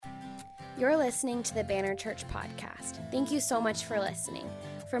You're listening to the Banner Church podcast. Thank you so much for listening.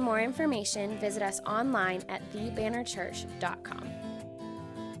 For more information, visit us online at thebannerchurch.com.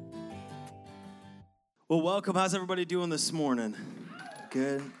 Well, welcome. How's everybody doing this morning?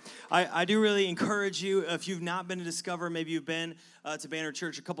 Good. I do really encourage you, if you've not been to Discover, maybe you've been to Banner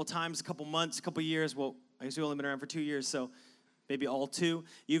Church a couple times, a couple months, a couple years. Well, I guess we've only been around for 2 years, so maybe all two.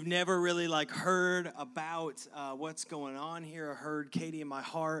 You've never really heard about what's going on here, or heard Katie in my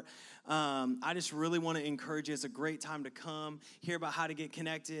heart. I just really want to encourage you. It's a great time to come, hear about how to get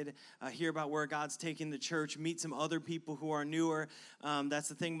connected, hear about where God's taking the church, meet some other people who are newer. That's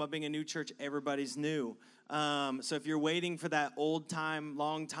the thing about being a new church. Everybody's new. So if you're waiting for that old-time,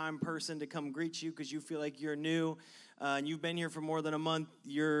 long-time person to come greet you because you feel like you're new, and you've been here for more than a month,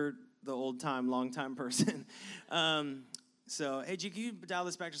 you're the old-time, long-time person. So, hey, G, can you dial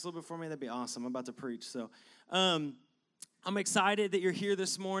this back just a little bit for me? That'd be awesome. I'm about to preach. So, I'm excited that you're here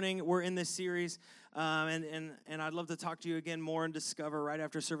this morning. We're in this series, and I'd love to talk to you again more and Discover. Right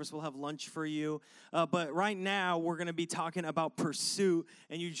after service, we'll have lunch for you. But right now, we're going to be talking about pursuit,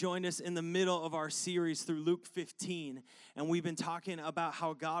 and you joined us in the middle of our series through Luke 15, and we've been talking about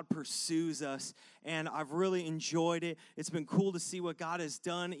how God pursues us, and I've really enjoyed it. It's been cool to see what God has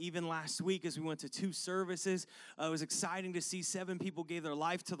done, even last week as we went to 2 services. It was exciting to see 7 people gave their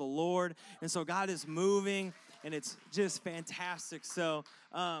life to the Lord, and so God is moving, and it's just fantastic. So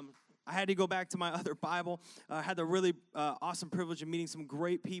I had to go back to my other Bible. I had the really awesome privilege of meeting some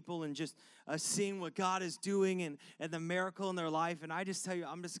great people and just seeing what God is doing and the miracle in their life. And I just tell you,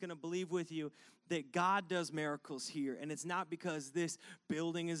 I'm just going to believe with you that God does miracles here. And it's not because this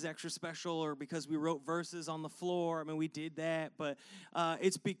building is extra special or because we wrote verses on the floor. I mean, we did that. But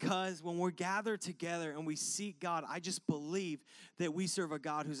it's because when we're gathered together and we seek God, I just believe that we serve a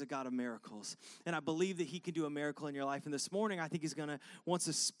God who's a God of miracles. And I believe that he can do a miracle in your life. And this morning, I think he's wants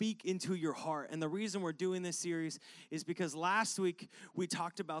to speak into your heart. And the reason we're doing this series is because last week we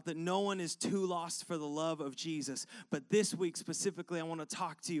talked about that no one is too lost for the love of Jesus. But this week specifically, I want to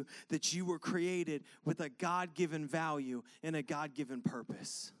talk to you that you were created with a God-given value and a God-given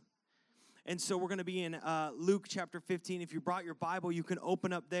purpose. And so we're going to be in Luke chapter 15. If you brought your Bible, you can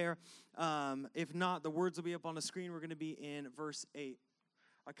open up there. If not, the words will be up on the screen. We're going to be in verse 8.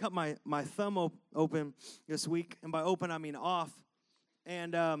 I cut my thumb open this week, and by open, I mean off.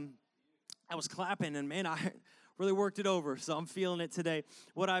 And I was clapping, and man, I really worked it over, so I'm feeling it today.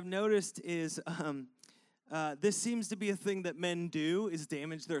 What I've noticed is this seems to be a thing that men do, is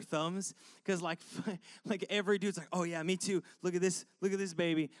damage their thumbs, because like every dude's like, oh yeah, me too. Look at this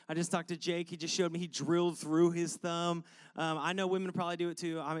baby. I just talked to Jake. He just showed me he drilled through his thumb. I know women probably do it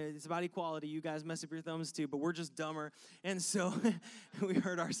too. I mean, it's about equality. You guys mess up your thumbs too, but we're just dumber, and so we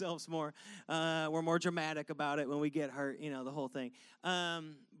hurt ourselves more. We're more dramatic about it when we get hurt. You know, the whole thing.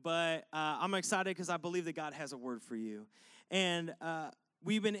 But I'm excited because I believe that God has a word for you, and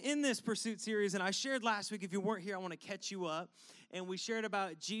we've been in this pursuit series, and I shared last week, if you weren't here, I want to catch you up, and we shared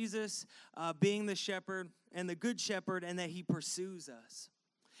about Jesus being the shepherd and the good shepherd, and that he pursues us.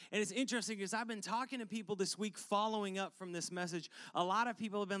 And it's interesting because I've been talking to people this week following up from this message. A lot of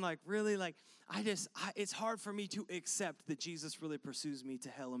people have been like, really, it's hard for me to accept that Jesus really pursues me to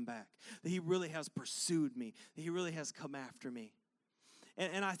hell and back, that he really has pursued me, that he really has come after me.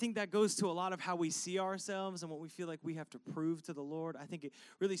 And I think that goes to a lot of how we see ourselves and what we feel like we have to prove to the Lord. I think it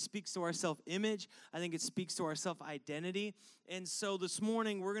really speaks to our self-image. I think it speaks to our self-identity. And so this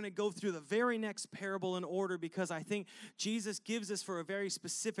morning, we're going to go through the very next parable in order because I think Jesus gives us for a very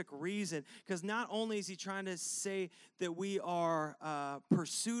specific reason. Because not only is he trying to say that we are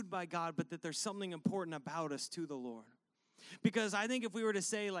pursued by God, but that there's something important about us to the Lord. Because I think if we were to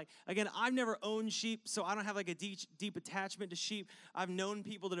say, again, I've never owned sheep, so I don't have a deep attachment to sheep. I've known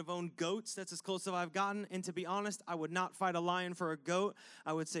people that have owned goats. That's as close as I've gotten. And to be honest, I would not fight a lion for a goat.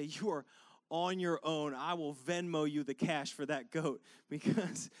 I would say, you are on your own. I will Venmo you the cash for that goat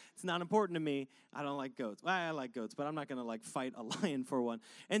because it's not important to me. I don't like goats. Well, I like goats, but I'm not going to fight a lion for one.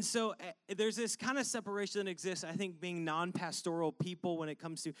 And so there's this kind of separation that exists, I think, being non-pastoral people when it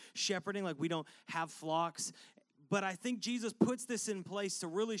comes to shepherding. We don't have flocks. But I think Jesus puts this in place to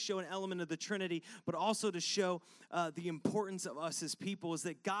really show an element of the Trinity, but also to show the importance of us as people, is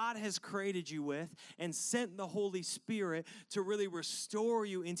that God has created you with and sent the Holy Spirit to really restore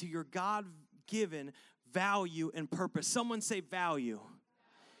you into your God-given value and purpose. Someone say value.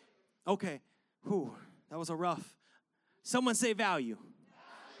 Okay. Whew, that was a rough. Someone say value.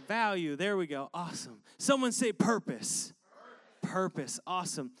 Value. There we go. Awesome. Someone say purpose. Purpose.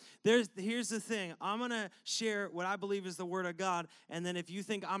 Awesome. Here's the thing. I'm going to share what I believe is the word of God, and then if you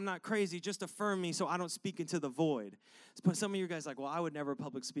think I'm not crazy, just affirm me so I don't speak into the void. But some of you guys are like, well, I would never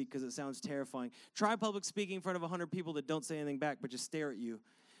public speak because it sounds terrifying. Try public speaking in front of 100 people that don't say anything back but just stare at you.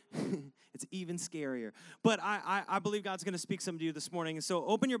 It's even scarier. But I believe God's going to speak some to you this morning. And so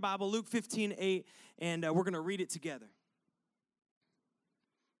open your Bible, Luke 15:8, and we're going to read it together.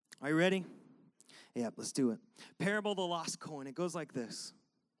 Are you ready? Yeah, let's do it. Parable of the lost coin. It goes like this.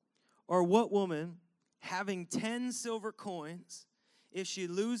 Or what woman, having 10 silver coins, if she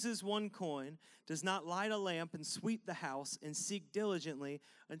loses one coin, does not light a lamp and sweep the house and seek diligently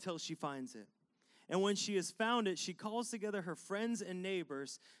until she finds it? And when she has found it, she calls together her friends and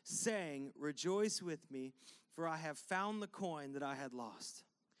neighbors, saying, rejoice with me, for I have found the coin that I had lost.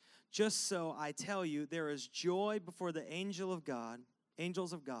 Just so, I tell you, there is joy before the angels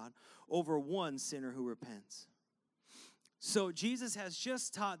of God, over one sinner who repents. So Jesus has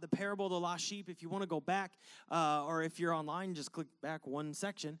just taught the parable of the lost sheep. If you want to go back, or if you're online, just click back one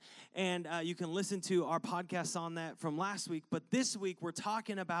section, and you can listen to our podcast on that from last week. But this week, we're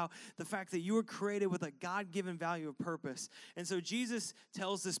talking about the fact that you were created with a God-given value of purpose. And so Jesus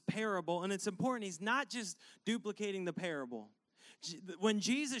tells this parable, and it's important. He's not just duplicating the parable. When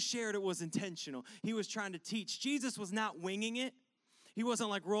Jesus shared, it was intentional. He was trying to teach. Jesus was not winging it. He wasn't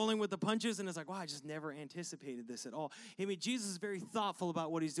like rolling with the punches and it's like, wow, I just never anticipated this at all. I mean, Jesus is very thoughtful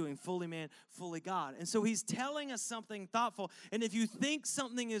about what he's doing, fully man, fully God. And so he's telling us something thoughtful. And if you think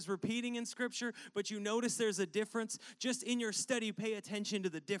something is repeating in Scripture, but you notice there's a difference, just in your study, pay attention to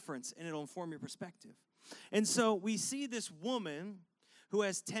the difference and it'll inform your perspective. And so we see this woman who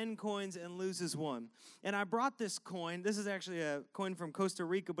has 10 coins and loses one. And I brought this coin. This is actually a coin from Costa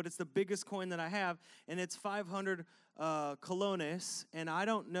Rica, but it's the biggest coin that I have, and it's 500 colones, and I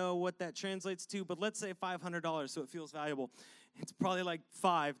don't know what that translates to, but let's say $500, so it feels valuable. It's probably like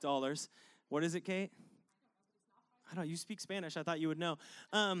 $5. What is it, Kate? I don't know. You speak Spanish. I thought you would know.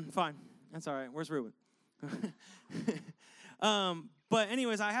 Fine. That's all right. Where's Ruben? But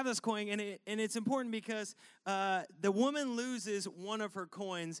anyways, I have this coin, and it's important because the woman loses one of her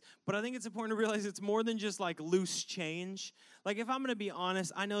coins, but I think it's important to realize it's more than just like loose change. Like, if I'm going to be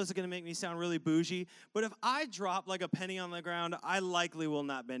honest, I know this is going to make me sound really bougie, but if I drop like a penny on the ground, I likely will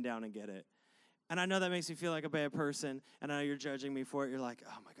not bend down and get it. And I know that makes me feel like a bad person, and I know you're judging me for it. You're like,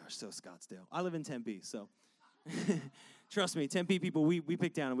 oh my gosh, so Scottsdale. I live in Tempe, so trust me, Tempe people, we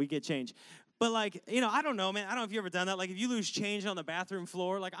pick down and we get change. But like, I don't know, man. I don't know if you've ever done that. Like, if you lose change on the bathroom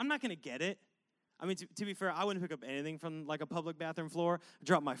floor, like, I'm not going to get it. I mean, to be fair, I wouldn't pick up anything from, like, a public bathroom floor. I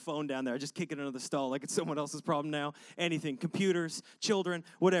drop my phone down there. I just kick it under the stall like it's someone else's problem now. Anything, computers, children,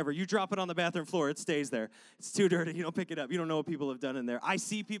 whatever. You drop it on the bathroom floor, it stays there. It's too dirty. You don't pick it up. You don't know what people have done in there. I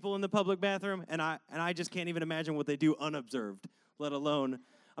see people in the public bathroom, and I just can't even imagine what they do unobserved, let alone,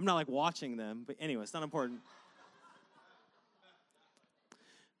 I'm not, like, watching them. But anyway, it's not important.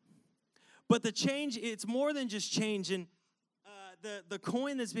 But the change, it's more than just change. And the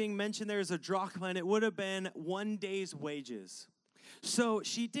coin that's being mentioned there is a drachma, and it would have been 1 day's wages. So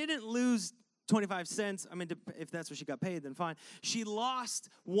she didn't lose 25 cents. I mean, if that's what she got paid, then fine. She lost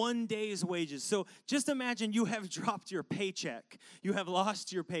 1 day's wages. So just imagine you have dropped your paycheck. You have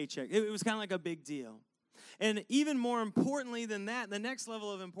lost your paycheck. It was kind of like a big deal. And even more importantly than that, the next level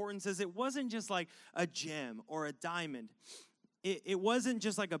of importance is it wasn't just like a gem or a diamond. It wasn't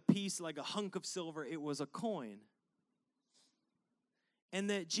just like a piece, like a hunk of silver. It was a coin.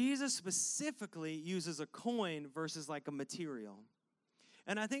 And that Jesus specifically uses a coin versus like a material.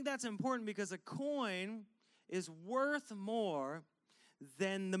 And I think that's important because a coin is worth more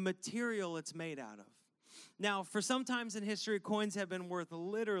than the material it's made out of. Now, for some times in history, coins have been worth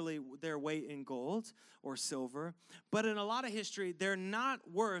literally their weight in gold or silver. But in a lot of history, they're not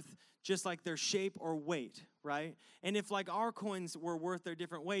worth just like their shape or weight, right? And if like our coins were worth their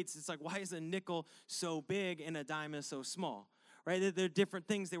different weights, it's like, why is a nickel so big and a diamond so small? Right? They're different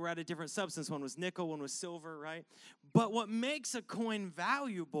things. They were out of different substance. One was nickel, one was silver, right? But what makes a coin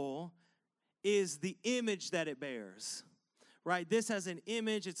valuable is the image that it bears, right? This has an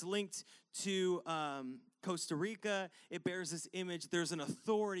image. It's linked to Costa Rica. It bears this image. There's an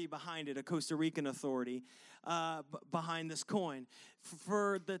authority behind it, a Costa Rican authority behind this coin.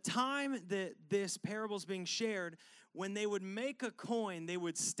 For the time that this parable is being shared, when they would make a coin, they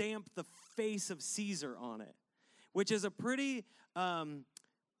would stamp the face of Caesar on it, which is a pretty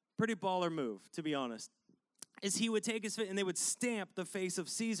baller move, to be honest. Is he would take his face and they would stamp the face of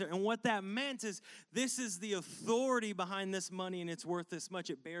Caesar. And what that meant is this is the authority behind this money and it's worth this much.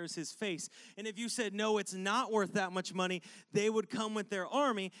 It bears his face. And if you said, no, it's not worth that much money, they would come with their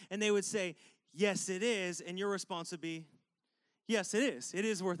army and they would say, yes, it is. And your response would be, Yes, it is. It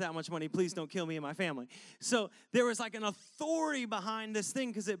is worth that much money. Please don't kill me and my family. So there was like an authority behind this thing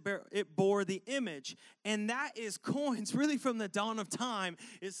because it bore the image. And that is coins really from the dawn of time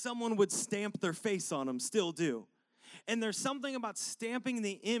is someone would stamp their face on them, still do. And there's something about stamping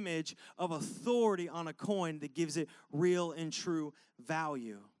the image of authority on a coin that gives it real and true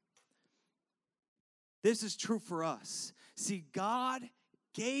value. This is true for us. See, God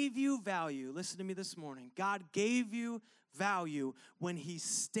gave you value. Listen to me this morning. God gave you value when he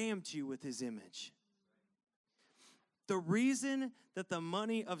stamped you with his image. The reason that the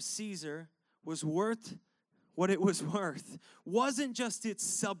money of Caesar was worth what it was worth wasn't just its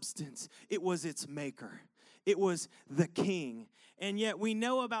substance, it was its maker. It was the king. And yet we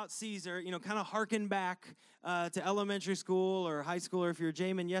know about Caesar, kind of harken back to elementary school or high school, or if you're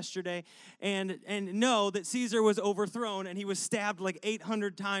Jamin yesterday, and know that Caesar was overthrown and he was stabbed like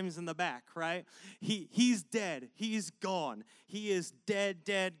 800 times in the back, right? He's dead. He's gone. He is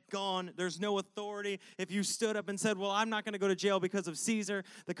dead, gone. There's no authority. If you stood up and said, well, I'm not going to go to jail because of Caesar,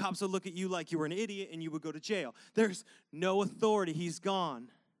 the cops would look at you like you were an idiot and you would go to jail. There's no authority. He's gone.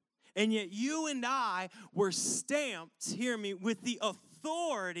 And yet you and I were stamped, hear me, with the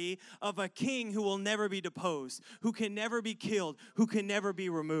authority of a king who will never be deposed, who can never be killed, who can never be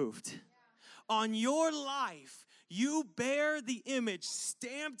removed. On your life, you bear the image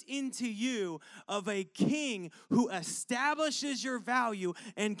stamped into you of a king who establishes your value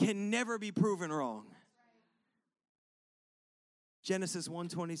and can never be proven wrong. Genesis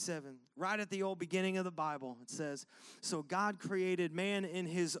 1:27, right at the old beginning of the Bible, it says, so God created man in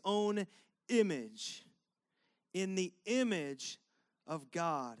his own image. In the image of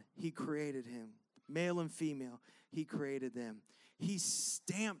God, he created him. Male and female, he created them. He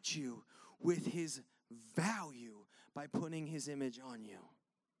stamped you with his value by putting his image on you.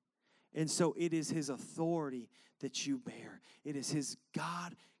 And so it is his authority that you bear. It is his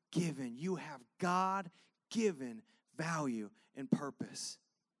God-given. You have God-given value and purpose.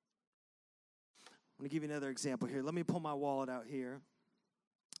 I'm going to give you another example here. Let me pull my wallet out here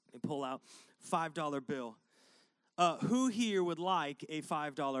and pull out $5 bill. Who here would like a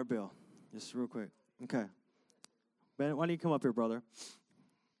 $5 bill? Just real quick. Okay. Ben, why don't you come up here, brother?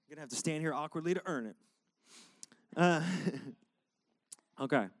 You're going to have to stand here awkwardly to earn it.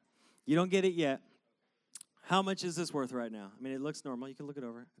 Okay. You don't get it yet. How much is this worth right now? I mean, it looks normal. You can look it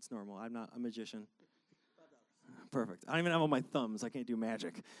over. It's normal. I'm not a magician. Perfect. I don't even have all my thumbs. I can't do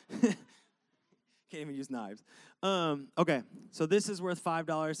magic. Can't even use knives. Okay, so this is worth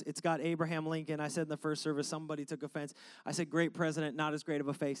 $5. It's got Abraham Lincoln. I said in the first service, somebody took offense. I said great president, not as great of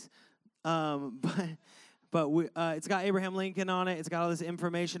a face. But it's got Abraham Lincoln on it. It's got all this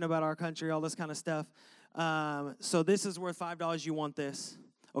information about our country, all this kind of stuff. So this is worth $5. You want this.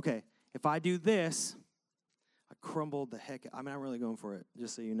 Okay, if I do this, I crumbled the heck. I'm not really going for it,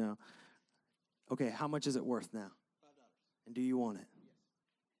 just so you know. Okay, how much is it worth now? $5. And do you want it?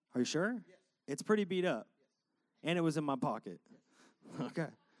 Yes. Are you sure? Yes. It's pretty beat up. Yes. And it was in my pocket. Yes.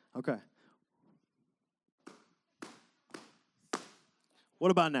 Okay.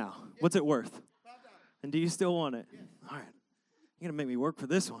 What about now? Yes. What's it worth? $5. And do you still want it? Yes. All right. You're going to make me work for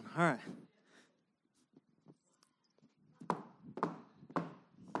this one. All right.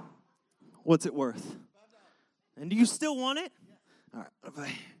 What's it worth? $5. And do you still want it? Yes. All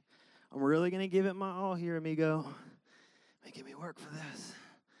right. I'm really going to give it my all here, amigo. Making me work for this.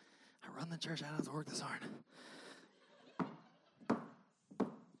 I run the church. I don't have to work this hard.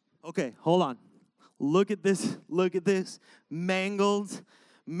 Okay, hold on. Look at this. Look at this mangled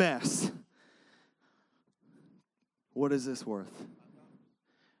mess. What is this worth?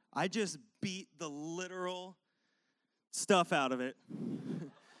 I just beat the literal stuff out of it.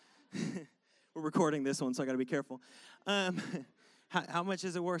 We're recording this one, so I got to be careful. How much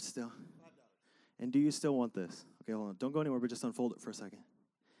is it worth still? $5. And do you still want this? Okay, hold on. Don't go anywhere, but just unfold it for a second.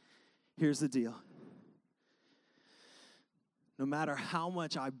 Here's the deal. No matter how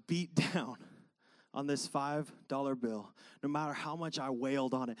much I beat down on this $5 bill, no matter how much I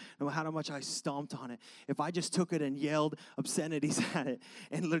wailed on it, no matter how much I stomped on it, if I just took it and yelled obscenities at it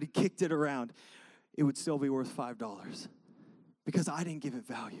and literally kicked it around, it would still be worth $5 because I didn't give it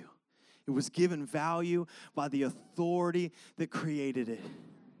value. It was given value by the authority that created it.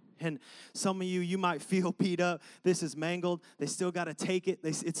 And some of you might feel beat up. This is mangled. They still got to take it.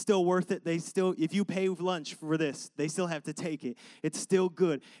 It's still worth it. If you pay lunch for this, they still have to take it. It's still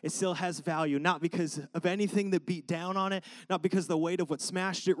good. It still has value, not because of anything that beat down on it, not because the weight of what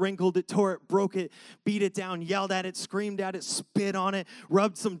smashed it, wrinkled it, tore it, broke it, beat it down, yelled at it, screamed at it, spit on it,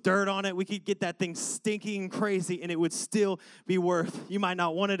 rubbed some dirt on it. We could get that thing stinking crazy, and it would still be worth. You might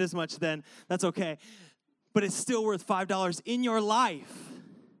not want it as much then. That's okay. but it's still worth $5 in your life.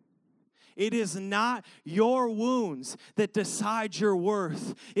 It is not your wounds that decide your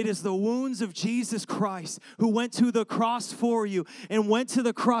worth. It is the wounds of Jesus Christ, who went to the cross for you and went to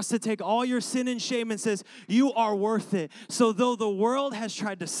the cross to take all your sin and shame and says, you are worth it. So though the world has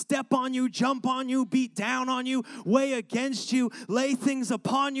tried to step on you, jump on you, beat down on you, weigh against you, lay things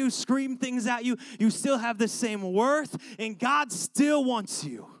upon you, scream things at you, you still have the same worth, and God still wants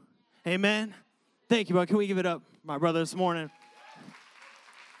you. Amen? Thank you, bud. Can we give it up, my brother, this morning?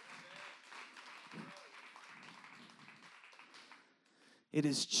 It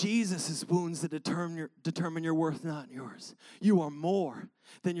is Jesus' wounds that determine your worth, not yours. You are more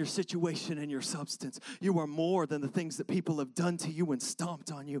than your situation and your substance. You are more than the things that people have done to you and stomped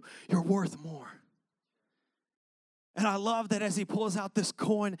on you. You're worth more. And I love that as he pulls out this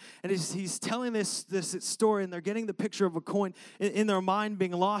coin and he's telling this story, and they're getting the picture of a coin in their mind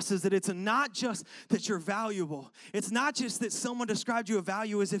being lost, is that it's not just that you're valuable. It's not just that someone described you a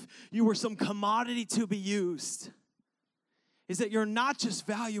value as if you were some commodity to be used. Is that you're not just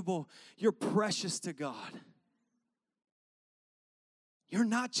valuable, you're precious to God. You're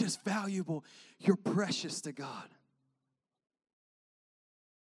not just valuable, you're precious to God.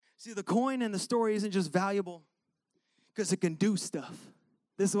 See, the coin in the story isn't just valuable because it can do stuff.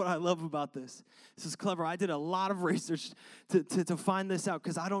 This is what I love about this. This is clever. I did a lot of research to find this out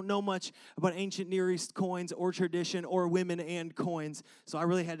because I don't know much about ancient Near East coins or tradition or women and coins, so I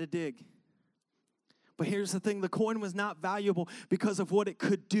really had to dig. But here's the thing, the coin was not valuable because of what it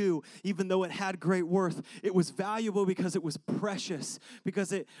could do, even though it had great worth. It was valuable because it was precious,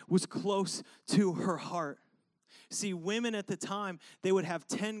 because it was close to her heart. See, women at the time, they would have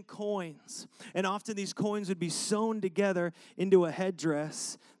 10 coins, and often these coins would be sewn together into a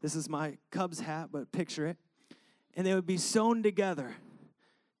headdress. This is my Cubs hat, but picture it. And they would be sewn together,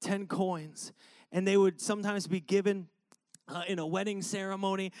 10 coins, and they would sometimes be given in a wedding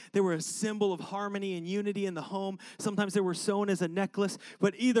ceremony. They were a symbol of harmony and unity in the home. Sometimes they were sewn as a necklace,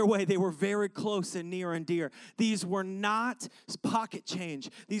 but either way, they were very close and near and dear. These were not pocket change.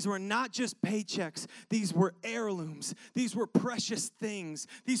 These were not just paychecks. These were heirlooms. These were precious things.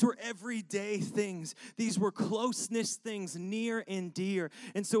 These were everyday things. These were closeness things, near and dear.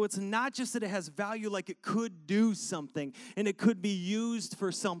 And so it's not just that it has value, like it could do something and it could be used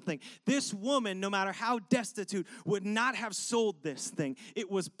for something. This woman, no matter how destitute, would not have sold this thing. It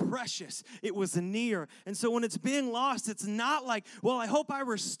was precious. It was near. And so when it's being lost, it's not like, well, I hope I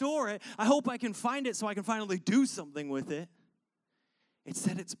restore it. I hope I can find it so I can finally do something with it. It's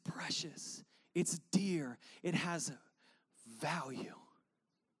that it's precious. It's dear. It has value.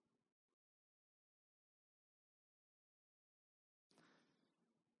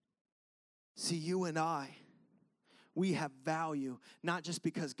 See, you and I, we have value, not just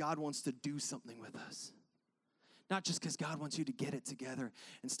because God wants to do something with us. Not just because God wants you to get it together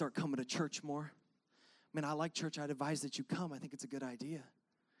and start coming to church more. I mean, I like church. I'd advise that you come. I think it's a good idea.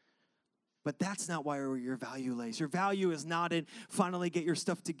 But that's not where your value lays. Your value is not in finally get your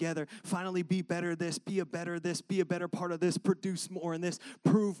stuff together, finally be better this, be a better this, be a better part of this, produce more in this,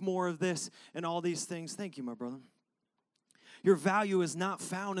 prove more of this, and all these things. Thank you, my brother. Your value is not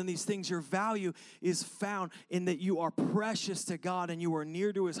found in these things. Your value is found in that you are precious to God and you are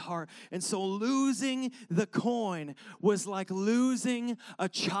near to his heart. And so losing the coin was like losing a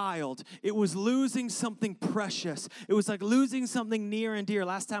child. It was losing something precious. It was like losing something near and dear.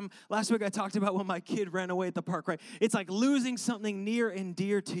 Last week I talked about when my kid ran away at the park, right? It's like losing something near and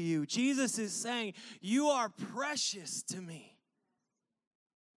dear to you. Jesus is saying, you are precious to me.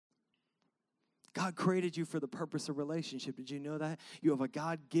 God created you for the purpose of relationship. Did you know that? You have a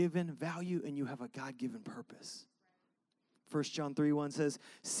God-given value and you have a God-given purpose. 1 John 3:1 says,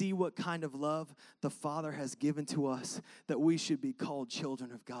 see what kind of love the Father has given to us that we should be called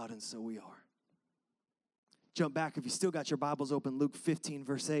children of God, and so we are. Jump back if you still got your Bibles open, Luke 15,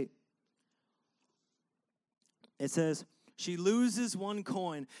 verse 8. It says, she loses one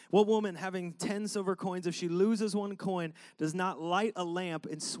coin. What woman having 10 silver coins, if she loses one coin, does not light a lamp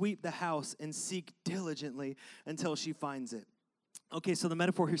and sweep the house and seek diligently until she finds it? Okay, so the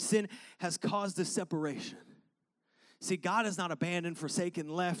metaphor here, sin has caused a separation. See, God has not abandoned, forsaken,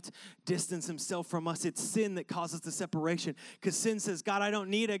 left, distanced himself from us. It's sin that causes the separation. Because sin says, God, I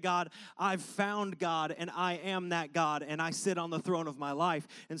don't need a God. I've found God, and I am that God, and I sit on the throne of my life.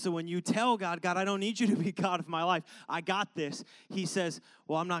 And so when you tell God, God, I don't need you to be God of my life. I got this. He says,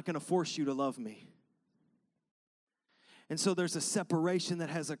 well, I'm not going to force you to love me. And so there's a separation that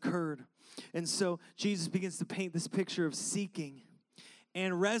has occurred. And so Jesus begins to paint this picture of seeking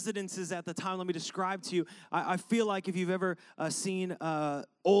and residences at the time. Let me describe to you. I feel like if you've ever seen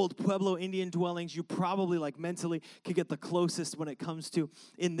old Pueblo Indian dwellings, you probably like mentally could get the closest when it comes to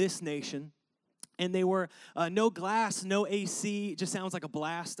in this nation. And they were no glass, no AC. It just sounds like a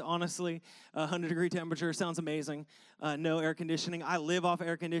blast, honestly. 100-degree temperature sounds amazing. No air conditioning. I live off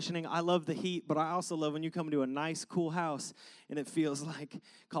air conditioning. I love the heat, but I also love when you come to a nice, cool house, and it feels like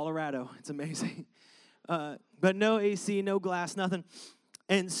Colorado. It's amazing. But no AC, no glass, nothing.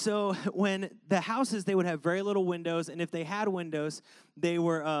 And so when the houses, they would have very little windows, and if they had windows, they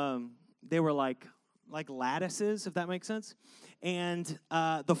were like lattices, if that makes sense. And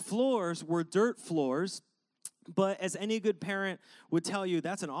the floors were dirt floors, but as any good parent would tell you,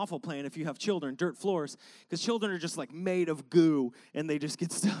 that's an awful plan if you have children, dirt floors, because children are just like made of goo, and they just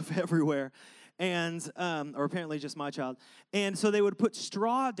get stuff everywhere. And, or apparently just my child. And so they would put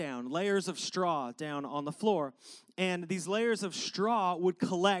straw down, layers of straw down on the floor. And these layers of straw would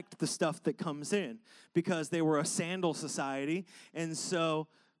collect the stuff that comes in because they were a sandal society. And so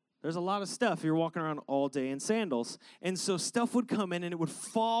there's a lot of stuff. You're walking around all day in sandals. And so stuff would come in and it would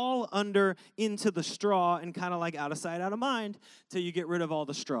fall under into the straw and kind of like out of sight, out of mind till you get rid of all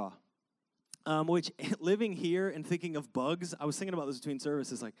the straw. Which living here and thinking of bugs, I was thinking about this between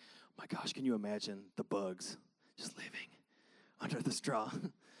services, like, oh my gosh, can you imagine the bugs just living under the straw?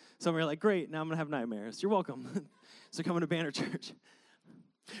 Some are like, great, now I'm going to have nightmares. You're welcome. So coming to Banner Church.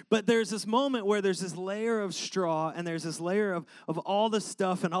 But there's this moment where there's this layer of straw and there's this layer of all the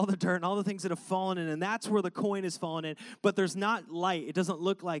stuff and all the dirt and all the things that have fallen in, and that's where the coin is fallen in. But there's not light. It doesn't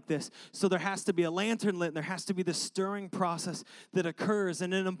look like this. So there has to be a lantern lit, and there has to be this stirring process that occurs.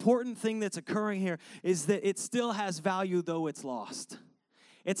 And an important thing that's occurring here is that it still has value, though it's lost.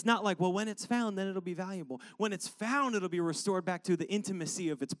 It's not like, well, when it's found, then it'll be valuable. When it's found, it'll be restored back to the intimacy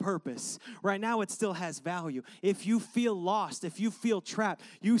of its purpose. Right now, it still has value. If you feel lost, if you feel trapped,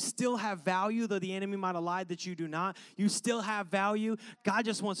 you still have value, though the enemy might have lied that you do not. You still have value. God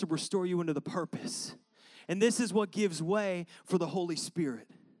just wants to restore you into the purpose. And this is what gives way for the Holy Spirit.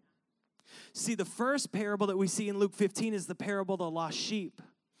 See, the first parable that we see in Luke 15 is the parable of the lost sheep.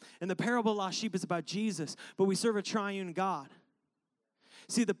 And the parable of the lost sheep is about Jesus, but we serve a triune God.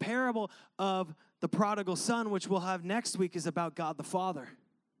 See, the parable of the prodigal son, which we'll have next week, is about God the Father.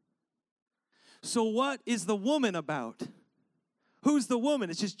 So what is the woman about? Who's the woman?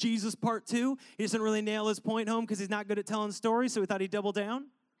 It's just Jesus part 2. He doesn't really nail his point home because he's not good at telling stories, so we thought he'd double down.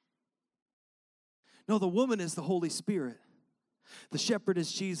 No, the woman is the Holy Spirit. The shepherd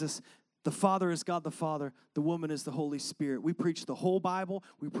is Jesus. The Father is God the Father. The woman is the Holy Spirit. We preach the whole Bible.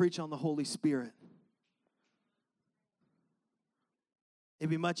 We preach on the Holy Spirit. It'd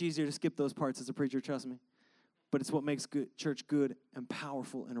be much easier to skip those parts as a preacher, trust me. But it's what makes church good and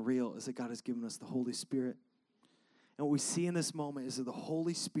powerful and real is that God has given us the Holy Spirit. And what we see in this moment is that the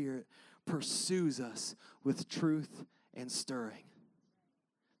Holy Spirit pursues us with truth and stirring.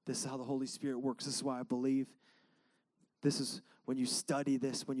 This is how the Holy Spirit works. This is why I believe. This is when you study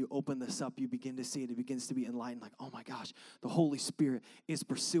this, when you open this up, you begin to see it. It begins to be enlightened. Like, oh my gosh, the Holy Spirit is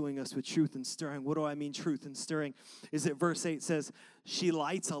pursuing us with truth and stirring. What do I mean truth and stirring? Is that verse 8 says, she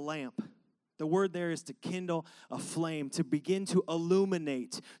lights a lamp. The word there is to kindle a flame, to begin to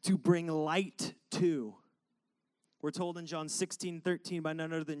illuminate, to bring light to. We're told in John 16:13 by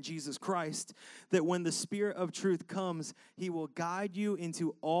none other than Jesus Christ that when the Spirit of truth comes, he will guide you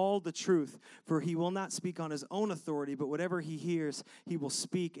into all the truth. For he will not speak on his own authority, but whatever he hears, he will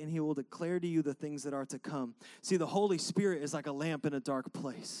speak, and he will declare to you the things that are to come. See, the Holy Spirit is like a lamp in a dark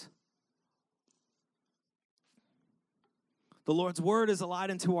place. The Lord's word is a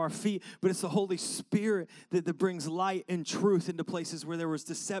light unto our feet, but it's the Holy Spirit that brings light and truth into places where there was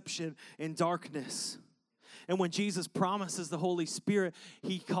deception and darkness. And when Jesus promises the Holy Spirit,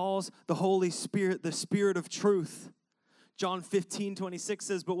 he calls the Holy Spirit the Spirit of truth. John 15:26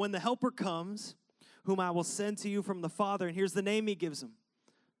 says, but when the Helper comes, whom I will send to you from the Father, and here's the name he gives him,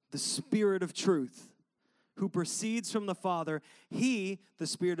 the Spirit of truth, who proceeds from the Father, he, the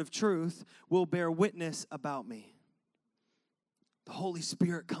Spirit of truth, will bear witness about me. The Holy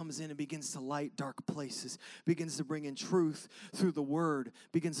Spirit comes in and begins to light dark places, begins to bring in truth through the Word,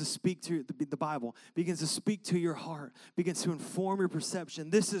 begins to speak to the Bible, begins to speak to your heart, begins to inform your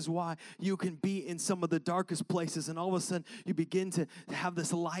perception. This is why you can be in some of the darkest places, and all of a sudden you begin to have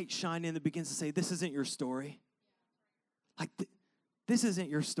this light shine in that begins to say, this isn't your story. Like, this isn't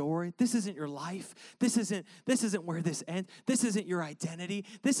your story. This isn't your life. This isn't where this ends. This isn't your identity.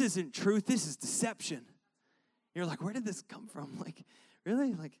 This isn't truth. This is deception. You're like, where did this come from? Like,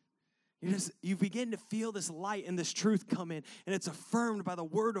 really? Like, You begin to feel this light and this truth come in, and it's affirmed by the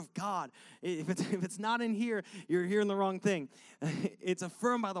word of God. If it's not in here, you're hearing the wrong thing. It's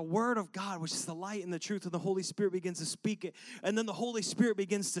affirmed by the word of God, which is the light and the truth, and the Holy Spirit begins to speak it. And then the Holy Spirit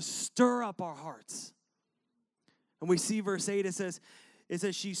begins to stir up our hearts. And we see verse 8, it says,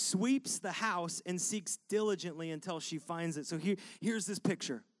 she sweeps the house and seeks diligently until she finds it. So here's this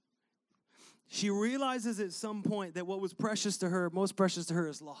picture. She realizes at some point that what was precious to her, most precious to her,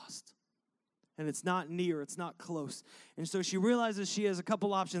 is lost. And it's not near, it's not close. And so she realizes she has a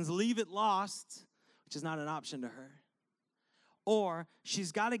couple options. Leave it lost, which is not an option to her. Or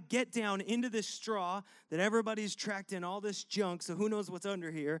she's got to get down into this straw that everybody's tracked in, all this junk, so who knows what's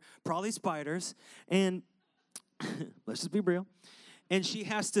under here, probably spiders. And let's just be real. And she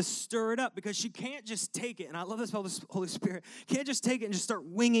has to stir it up because she can't just take it. And I love this about the Holy Spirit. Can't just take it and just start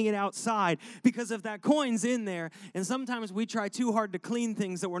winging it outside, because if that coin's in there, and sometimes we try too hard to clean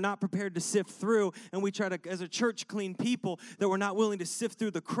things that we're not prepared to sift through, and we try to, as a church, clean people that we're not willing to sift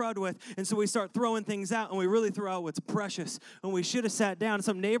through the crud with, and so we start throwing things out, and we really throw out what's precious. And we should have sat down.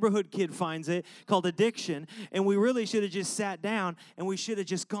 Some neighborhood kid finds it called addiction, and we really should have just sat down, and we should have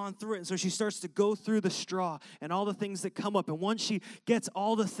just gone through it. And so she starts to go through the straw and all the things that come up, and once she gets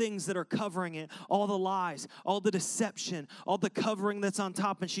all the things that are covering it, all the lies, all the deception, all the covering that's on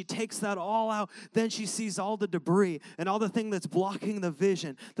top, and she takes that all out, then she sees all the debris and all the thing that's blocking the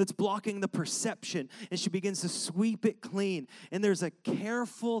vision, that's blocking the perception, and she begins to sweep it clean. And there's a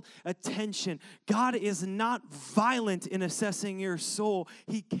careful attention. God is not violent in assessing your soul.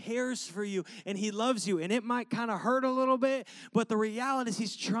 He cares for you, and He loves you, and it might kind of hurt a little bit, but the reality is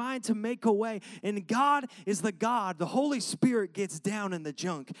He's trying to make a way, and God is the God. The Holy Spirit gets down in the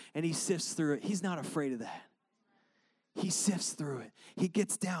junk, and He sifts through it. He's not afraid of that. He sifts through it. He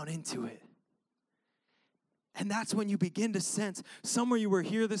gets down into it. And that's when you begin to sense, some of you were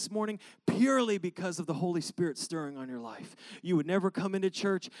here this morning purely because of the Holy Spirit stirring on your life. You would never come into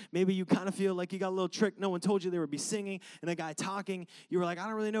church. Maybe you kind of feel like you got a little trick. No one told you they would be singing and a guy talking. You were like, I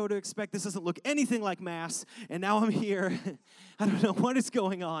don't really know what to expect. This doesn't look anything like Mass. And now I'm here. I don't know what is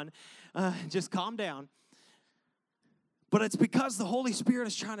going on. Just calm down. But it's because the Holy Spirit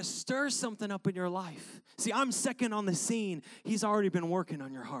is trying to stir something up in your life. See, I'm second on the scene. He's already been working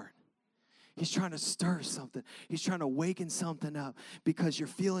on your heart. He's trying to stir something. He's trying to waken something up because you're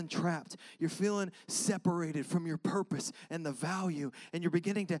feeling trapped. You're feeling separated from your purpose and the value, and you're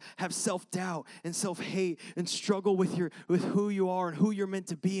beginning to have self-doubt and self-hate and struggle with who you are and who you're meant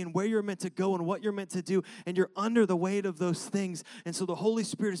to be and where you're meant to go and what you're meant to do, and you're under the weight of those things. And so the Holy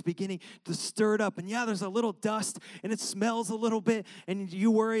Spirit is beginning to stir it up. And yeah, there's a little dust and it smells a little bit, and you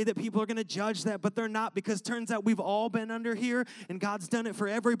worry that people are going to judge that, but they're not, because turns out we've all been under here, and God's done it for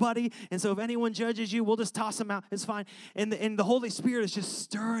everybody. And so if anyone judges you, we'll just toss them out. It's fine. And the Holy Spirit is just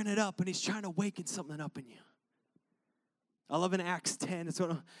stirring it up, and He's trying to waken something up in you. I love in Acts 10,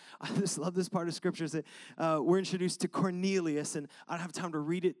 I just love this part of Scripture, is that we're introduced to Cornelius, and I don't have time to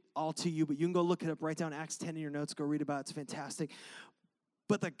read it all to you, but you can go look it up, write down Acts 10 in your notes, go read about it. It's fantastic.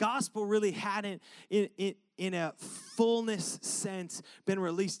 But the gospel really hadn't, in a fullness sense, been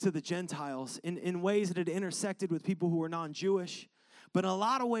released to the Gentiles in ways that had intersected with people who were non-Jewish. But in a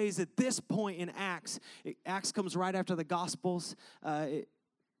lot of ways, at this point in Acts comes right after the Gospels.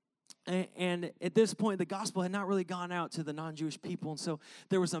 And at this point, the gospel had not really gone out to the non-Jewish people. And so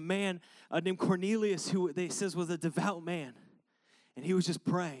there was a man named Cornelius who they says was a devout man. And he was just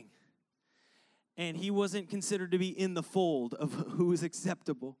praying. And he wasn't considered to be in the fold of who was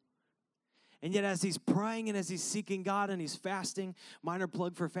acceptable. And yet as he's praying and as he's seeking God and he's fasting, minor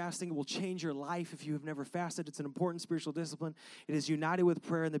plug for fasting, it will change your life if you have never fasted. It's an important spiritual discipline. It is united with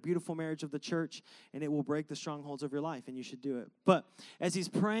prayer and the beautiful marriage of the church, and it will break the strongholds of your life, and you should do it. But as he's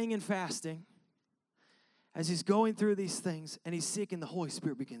praying and fasting, as he's going through these things and he's seeking, the Holy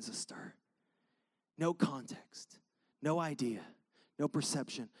Spirit begins to stir. No context, no idea, no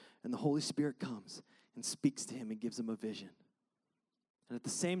perception. And the Holy Spirit comes and speaks to him and gives him a vision. And at the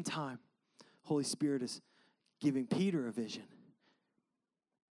same time, Holy Spirit is giving Peter a vision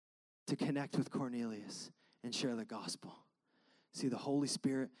to connect with Cornelius and share the gospel. See, the Holy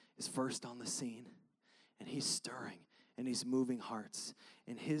Spirit is first on the scene, and he's stirring, and he's moving hearts.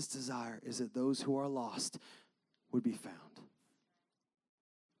 And his desire is that those who are lost would be found.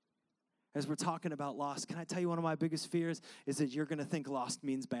 As we're talking about lost, can I tell you one of my biggest fears is that you're going to think lost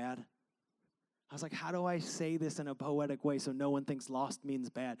means bad? I was like, how do I say this in a poetic way so no one thinks lost means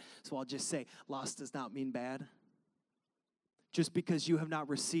bad? So I'll just say, lost does not mean bad. Just because you have not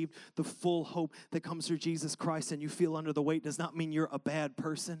received the full hope that comes through Jesus Christ and you feel under the weight does not mean you're a bad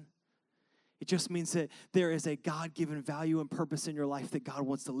person. It just means that there is a God-given value and purpose in your life that God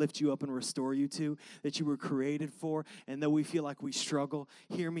wants to lift you up and restore you to, that you were created for. And though we feel like we struggle,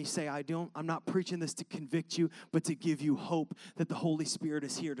 hear me say, I'm not preaching this to convict you, but to give you hope that the Holy Spirit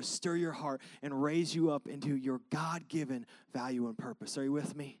is here to stir your heart and raise you up into your God-given value and purpose. Are you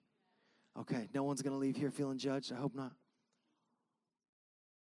with me? Okay, no one's going to leave here feeling judged. I hope not.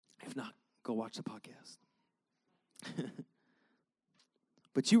 If not, go watch the podcast.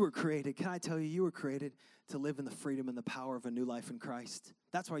 But you were created, can I tell you, you were created to live in the freedom and the power of a new life in Christ.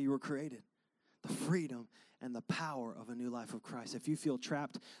 That's why you were created. The freedom and the power of a new life of Christ. If you feel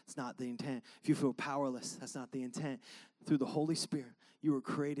trapped, it's not the intent. If you feel powerless, that's not the intent. Through the Holy Spirit, you were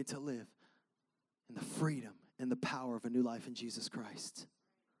created to live in the freedom and the power of a new life in Jesus Christ.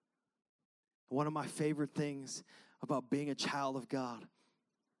 One of my favorite things about being a child of God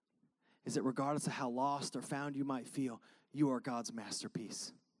is that regardless of how lost or found you might feel, you are God's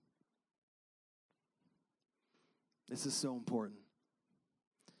masterpiece. This is so important.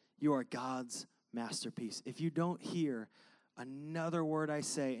 You are God's masterpiece. If you don't hear another word I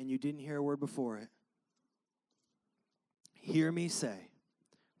say and you didn't hear a word before it, hear me say,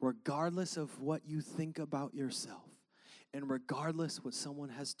 regardless of what you think about yourself and regardless what someone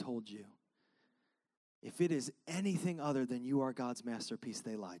has told you, if it is anything other than you are God's masterpiece,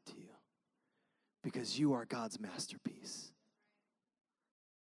 they lied to you. Because you are God's masterpiece.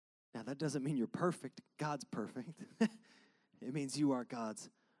 Now, that doesn't mean you're perfect. God's perfect. It means you are God's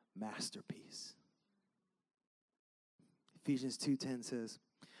masterpiece. Ephesians 2:10 says,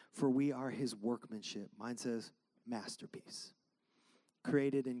 for we are his workmanship. Mine says masterpiece.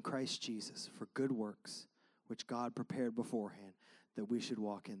 Created in Christ Jesus for good works, which God prepared beforehand that we should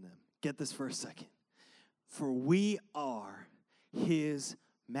walk in them. Get this for a second. For we are his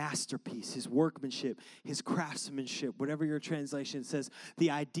masterpiece, his workmanship, his craftsmanship, whatever your translation says.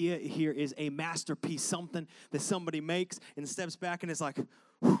 The idea here is a masterpiece, something that somebody makes and steps back and is like,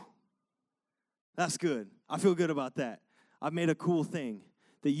 whew, that's good. I feel good about that. I've made a cool thing.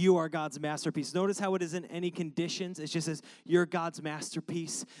 That you are God's masterpiece. Notice how it isn't any conditions. It just says you're God's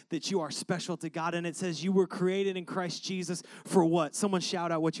masterpiece, that you are special to God. And it says you were created in Christ Jesus for what? Someone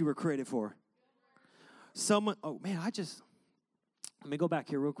shout out what you were created for. Someone, oh man, let me go back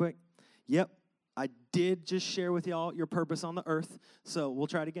here real quick. Yep, I did just share with y'all your purpose on the earth. So we'll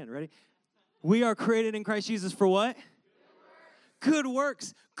try it again. Ready? We are created in Christ Jesus for what? Good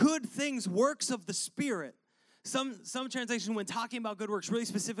works. Good things, works of the Spirit. Some translation, when talking about good works, really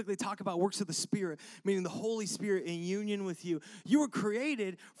specifically talk about works of the Spirit, meaning the Holy Spirit in union with you. You were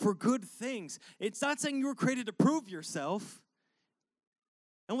created for good things. It's not saying you were created to prove yourself.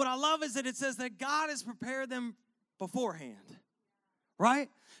 And what I love is that it says that God has prepared them beforehand. Right?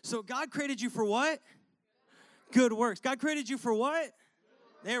 So God created you for what? Good works. God created you for what?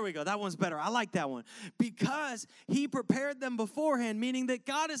 There we go. That one's better. I like that one. Because he prepared them beforehand, meaning that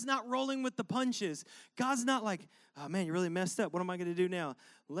God is not rolling with the punches. God's not like, oh man, you really messed up. What am I going to do now?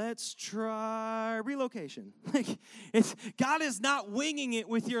 Let's try relocation. God is not winging it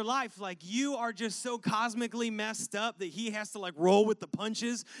with your life. Like you are just so cosmically messed up that he has to like roll with the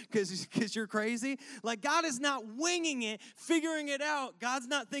punches because you're crazy. Like God is not winging it, figuring it out. God's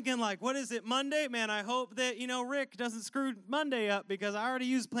not thinking like, what is it, Monday? Man, I hope that, Rick doesn't screw Monday up because I already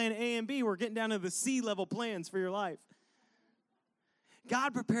used plan A and B. We're getting down to the C-level plans for your life.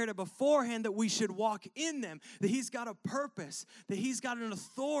 God prepared it beforehand that we should walk in them, that he's got a purpose, that he's got an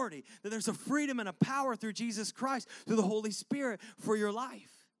authority, that there's a freedom and a power through Jesus Christ, through the Holy Spirit for your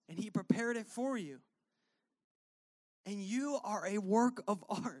life. And he prepared it for you. And you are a work of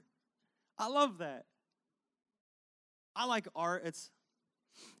art. I love that. I like art.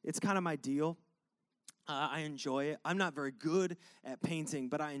 It's kind of my deal. I enjoy it. I'm not very good at painting,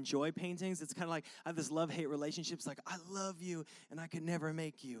 but I enjoy paintings. It's kind of like I have this love-hate relationship. It's like, I love you, and I could never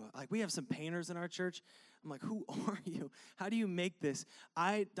make you. Like, we have some painters in our church. I'm like, who are you? How do you make this?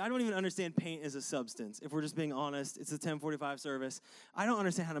 I don't even understand paint as a substance. If we're just being honest, it's a 10:45 service. I don't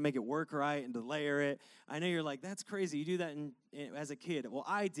understand how to make it work right and to layer it. I know you're like, that's crazy. You do that as a kid. Well,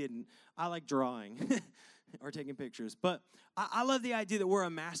 I didn't. I like drawing. Or taking pictures. But I love the idea that we're a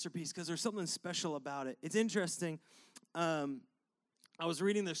masterpiece because there's something special about it. It's interesting. I was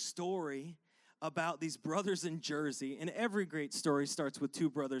reading this story about these brothers in Jersey, and every great story starts with two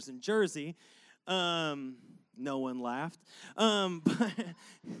brothers in Jersey. No one laughed. But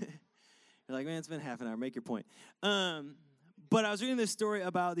you're like, man, it's been half an hour. Make your point. But I was reading this story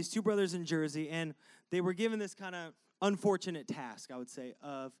about these two brothers in Jersey, and they were given this kind of unfortunate task, I would say,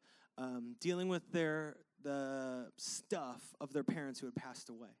 of dealing with the stuff of their parents who had passed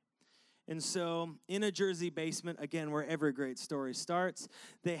away. And so in a Jersey basement, again, where every great story starts,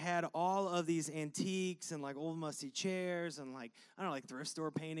 they had all of these antiques and like old musty chairs and like, I don't know, like thrift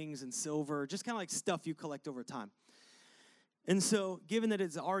store paintings and silver, just kind of like stuff you collect over time. And so given that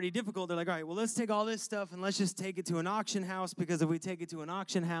it's already difficult, they're like, all right, well, let's take all this stuff and let's just take it to an auction house, because if we take it to an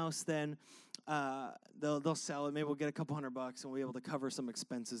auction house, then they'll sell it. Maybe we'll get a couple $100 and we'll be able to cover some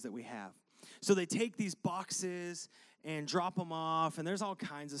expenses that we have. So they take these boxes and drop them off, and there's all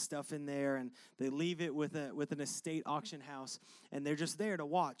kinds of stuff in there, and they leave it with an estate auction house, and they're just there to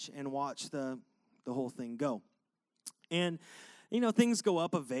watch the whole thing go. And things go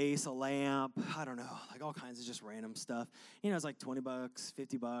up, a vase, a lamp, I don't know, like all kinds of just random stuff. It's like $20,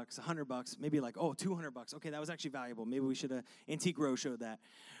 $50, $100, maybe like, oh, $200. Okay, that was actually valuable. Maybe we should have Antique Row showed that.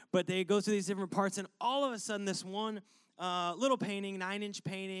 But they go through these different parts, and all of a sudden this one little painting, 9-inch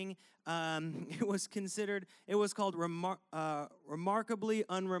painting, it was called Remarkably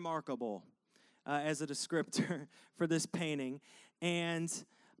Unremarkable as a descriptor for this painting. And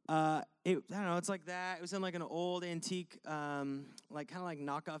I don't know, it's like that. It was in like an old antique, like kind of like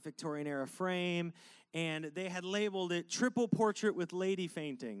knockoff Victorian era frame, and they had labeled it Triple Portrait with Lady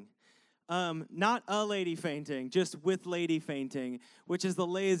Fainting. Not a lady fainting, just with lady fainting, which is the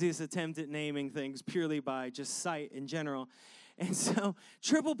laziest attempt at naming things purely by just sight in general. And so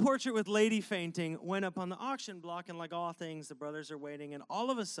Triple Portrait with Lady Fainting went up on the auction block, and like all things, the brothers are waiting, and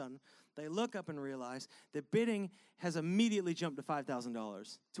all of a sudden, they look up and realize that bidding has immediately jumped to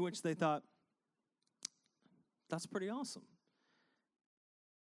 $5,000, to which they thought, that's pretty awesome.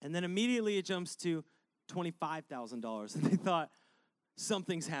 And then immediately it jumps to $25,000, and they thought,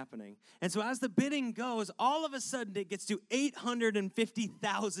 something's happening. And so as the bidding goes, all of a sudden it gets to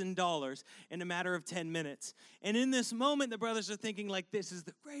 $850,000 in a matter of 10 minutes. And in this moment, the brothers are thinking like, this is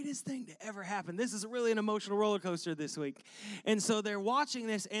the greatest thing to ever happen. This is really an emotional roller coaster this week. And so they're watching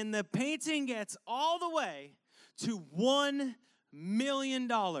this, and the painting gets all the way to $1 million.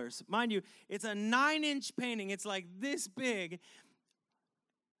 Mind you, it's a 9-inch painting. It's like this big.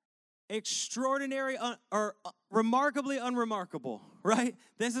 Extraordinary or remarkably unremarkable, right?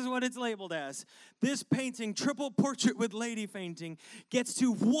 This is what it's labeled as. This painting, Triple Portrait with Lady Fainting, gets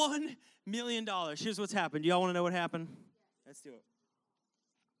to $1 million. Here's what's happened. Do y'all want to know what happened? Let's do it.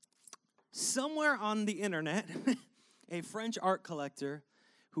 Somewhere on the internet, a French art collector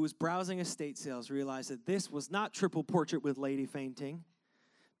who was browsing estate sales realized that this was not Triple Portrait with Lady Fainting.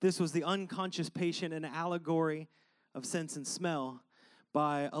 This was the unconscious patient, an allegory of sense and smell,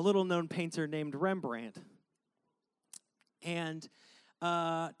 by a little-known painter named Rembrandt, and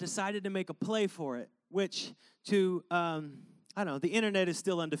decided to make a play for it, which the internet is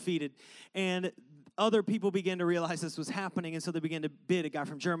still undefeated, and other people began to realize this was happening, and so they began to bid. A guy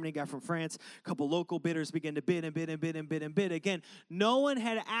from Germany, a guy from France, a couple local bidders began to bid and bid and bid and bid and bid. Again, no one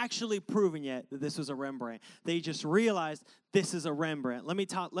had actually proven yet that this was a Rembrandt. They just realized this is a Rembrandt.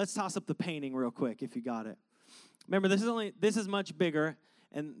 Let's toss up the painting real quick if you got it. Remember, this is much bigger,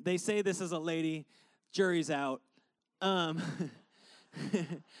 and they say this is a lady. Jury's out. But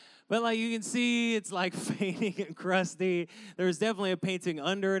like you can see, it's like fading and crusty. There's definitely a painting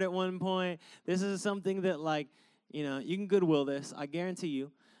under it at one point. This is something that you can Goodwill this, I guarantee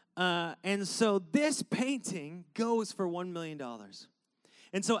you. And so this painting goes for $1 million.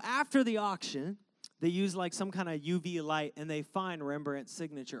 And so after the auction, they use like some kind of UV light, and they find Rembrandt's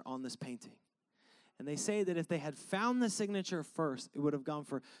signature on this painting. And they say that if they had found the signature first, it would have gone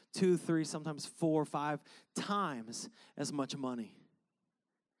for 2, 3, sometimes 4, 5 times as much money.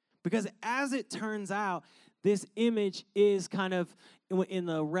 Because as it turns out, this image is kind of in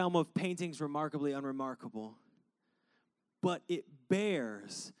the realm of paintings remarkably unremarkable. But it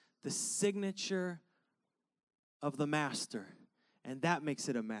bears the signature of the master, and that makes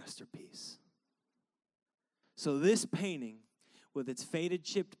it a masterpiece. So this painting, with its faded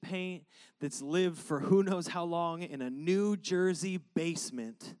chipped paint that's lived for who knows how long in a New Jersey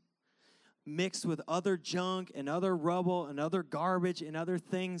basement, mixed with other junk and other rubble and other garbage and other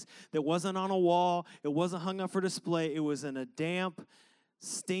things that wasn't on a wall, it wasn't hung up for display, it was in a damp,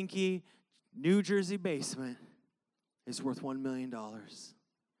 stinky New Jersey basement, is worth $1 million.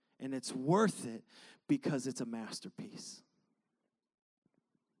 And it's worth it because it's a masterpiece.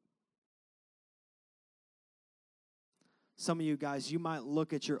 Some of you guys, you might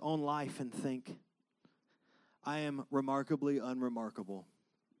look at your own life and think, I am remarkably unremarkable.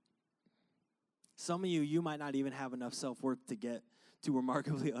 Some of you might not even have enough self-worth to get to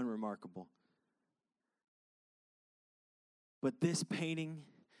remarkably unremarkable. But this painting,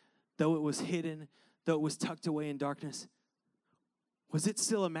 though it was hidden, though it was tucked away in darkness, was it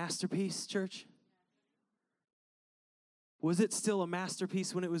still a masterpiece, church? Was it still a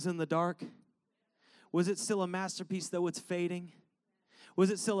masterpiece when it was in the dark? Was it still a masterpiece though it's fading? Was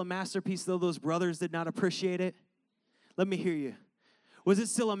it still a masterpiece though those brothers did not appreciate it? Let me hear you. Was it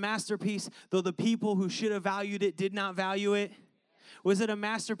still a masterpiece though the people who should have valued it did not value it? Was it a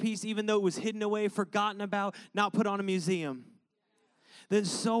masterpiece even though it was hidden away, forgotten about, not put on a museum? Then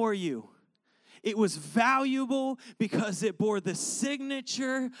so are you. It was valuable because it bore the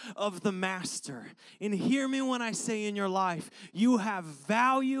signature of the master. And hear me when I say in your life, you have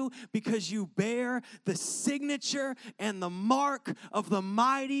value because you bear the signature and the mark of the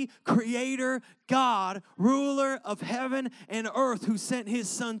mighty creator God, ruler of heaven and earth, who sent his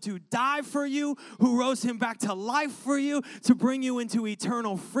son to die for you, who rose him back to life for you, to bring you into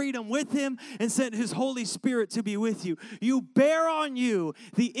eternal freedom with him, and sent his Holy Spirit to be with you. You bear on you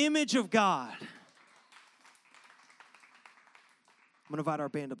the image of God. I'm going to invite our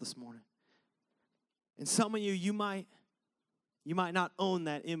band up this morning. And some of you might not own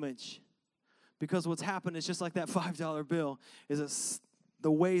that image, because what's happened is just like that $5 bill, is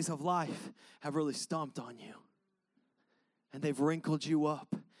the ways of life have really stomped on you. And they've wrinkled you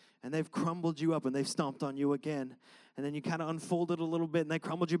up, and they've crumbled you up, and they've stomped on you again. And then you kind of unfolded a little bit, and they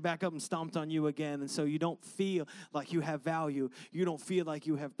crumbled you back up and stomped on you again. And so you don't feel like you have value. You don't feel like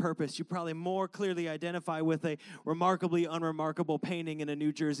you have purpose. You probably more clearly identify with a remarkably unremarkable painting in a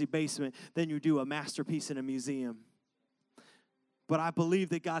New Jersey basement than you do a masterpiece in a museum. But I believe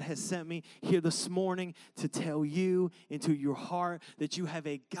that God has sent me here this morning to tell you into your heart that you have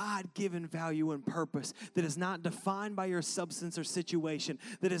a God-given value and purpose that is not defined by your substance or situation,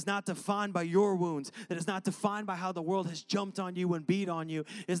 that is not defined by your wounds, that is not defined by how the world has jumped on you and beat on you,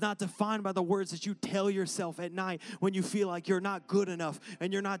 is not defined by the words that you tell yourself at night when you feel like you're not good enough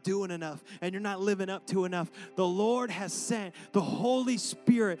and you're not doing enough and you're not living up to enough. The Lord has sent the Holy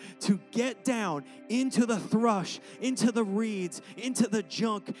Spirit to get down into the thrush, into the reeds, into the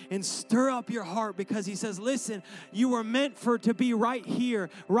junk, and stir up your heart, because he says, listen, you were meant to be right here,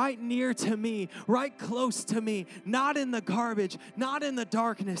 right near to me, right close to me, not in the garbage, not in the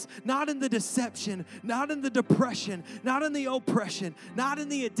darkness, not in the deception, not in the depression, not in the oppression, not in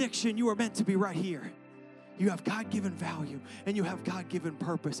the addiction. You are meant to be right here. You have God-given value, and you have God-given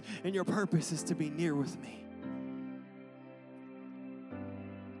purpose, and your purpose is to be near with me.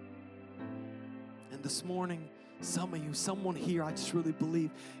 And this morning, some of you, someone here, I just really believe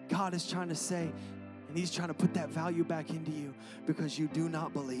God is trying to say, and he's trying to put that value back into you because you do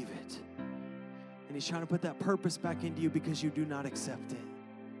not believe it. And he's trying to put that purpose back into you because you do not accept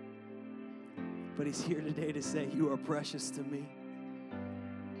it. But he's here today to say, you are precious to me,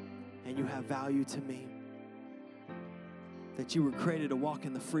 and you have value to me. That you were created to walk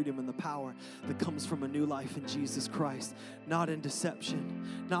in the freedom and the power that comes from a new life in Jesus Christ. Not in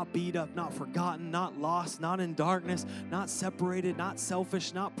deception, not beat up, not forgotten, not lost, not in darkness, not separated, not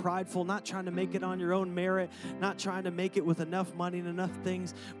selfish, not prideful, not trying to make it on your own merit, not trying to make it with enough money and enough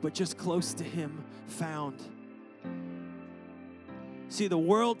things, but just close to him, found. See, the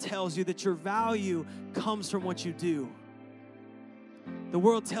world tells you that your value comes from what you do. The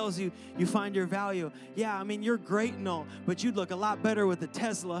world tells you you find your value. Yeah, I mean, you're great and all, but you'd look a lot better with a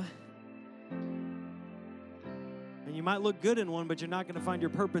Tesla. And you might look good in one, but you're not going to find your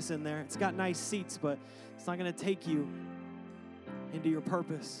purpose in there. It's got nice seats, but it's not going to take you into your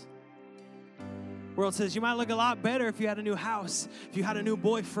purpose. The world says you might look a lot better if you had a new house, if you had a new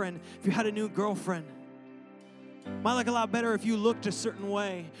boyfriend, if you had a new girlfriend. Might look a lot better if you looked a certain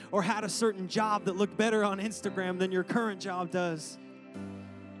way or had a certain job that looked better on Instagram than your current job does.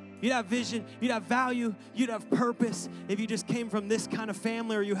 You'd have vision, you'd have value, you'd have purpose if you just came from this kind of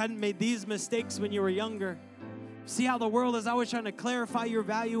family or you hadn't made these mistakes when you were younger. See how the world is always trying to clarify your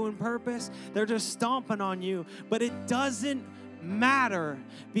value and purpose? They're just stomping on you. But it doesn't matter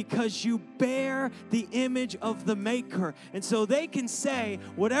because you bear the image of the Maker. And so they can say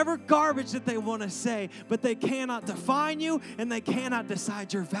whatever garbage that they want to say, but they cannot define you and they cannot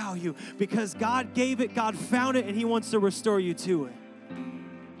decide your value because God gave it, God found it, and he wants to restore you to it.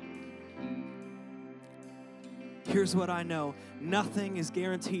 Here's what I know. Nothing is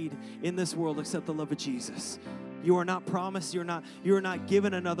guaranteed in this world except the love of Jesus. You are not promised, you are not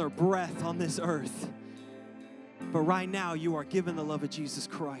given another breath on this earth. But right now, you are given the love of Jesus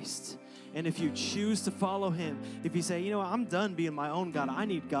Christ. And if you choose to follow him, if you say, you know what, I'm done being my own God. I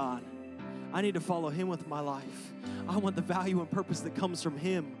need God. I need to follow him with my life. I want the value and purpose that comes from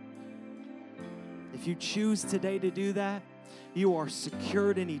him. If you choose today to do that, you are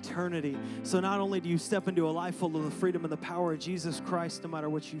secured in eternity. So not only do you step into a life full of the freedom and the power of Jesus Christ no matter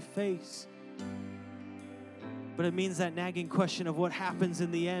what you face, but it means that nagging question of what happens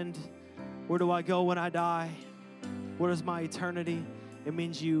in the end. Where do I go when I die? What is my eternity? It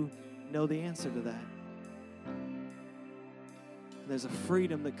means you know the answer to that. There's a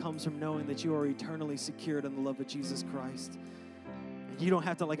freedom that comes from knowing that you are eternally secured in the love of Jesus Christ. You don't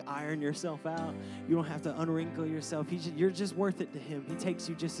have to like iron yourself out. You don't have to unwrinkle yourself. You're just worth it to him. He takes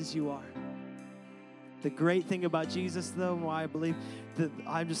you just as you are. The great thing about Jesus, though, why I believe that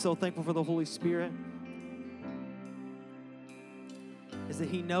I'm just so thankful for the Holy Spirit, is that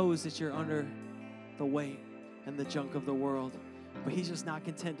he knows that you're under the weight and the junk of the world. But he's just not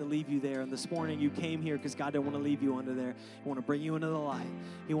content to leave you there. And this morning you came here because God didn't want to leave you under there. He wanted to bring you into the light.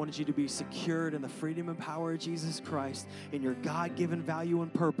 He wanted you to be secured in the freedom and power of Jesus Christ, in your God-given value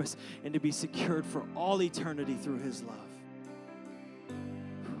and purpose, and to be secured for all eternity through his love.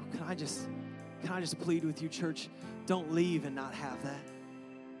 Can I just plead with you, church? Don't leave and not have that.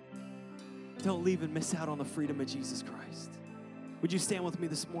 Don't leave and miss out on the freedom of Jesus Christ. Would you stand with me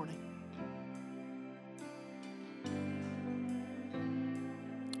this morning?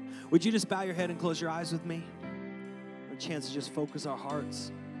 Would you just bow your head and close your eyes with me? A chance to just focus our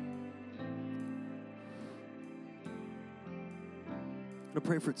hearts. I'm going to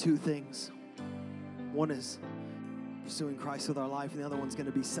pray for two things. One is pursuing Christ with our life, and the other one's going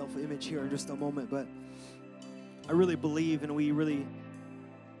to be self-image here in just a moment. But I really believe, and we really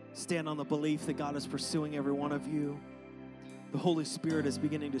stand on the belief that God is pursuing every one of you. The Holy Spirit is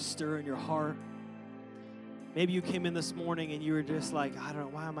beginning to stir in your heart. Maybe you came in this morning and you were just like, I don't know,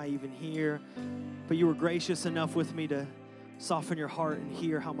 why am I even here? But you were gracious enough with me to soften your heart and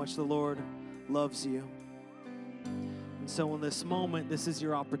hear how much the Lord loves you. And so in this moment, this is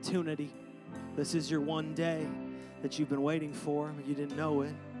your opportunity. This is your one day that you've been waiting for, but you didn't know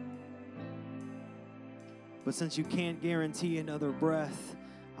it. But since you can't guarantee another breath,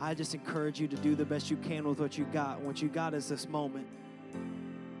 I just encourage you to do the best you can with what you got. And what you got is this moment.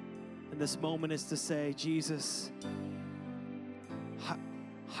 And this moment is to say, Jesus,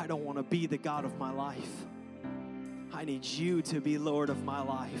 I don't want to be the God of my life. I need you to be Lord of my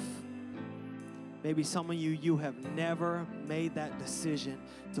life. Maybe some of you have never made that decision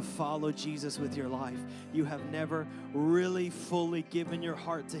to follow Jesus with your life. You have never really fully given your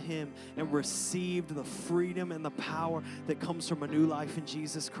heart to him and received the freedom and the power that comes from a new life in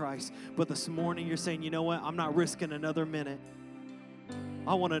Jesus Christ. But this morning you're saying, you know what? I'm not risking another minute.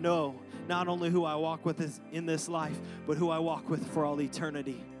 I want to know not only who I walk with in this life, but who I walk with for all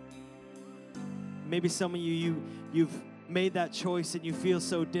eternity. Maybe some of you've made that choice and you feel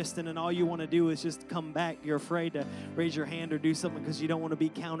so distant and all you want to do is just come back. You're afraid to raise your hand or do something because you don't want to be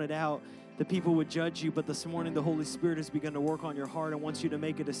counted out. The people would judge you, but this morning the Holy Spirit has begun to work on your heart and wants you to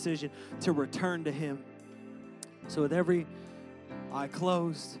make a decision to return to him. So with every eye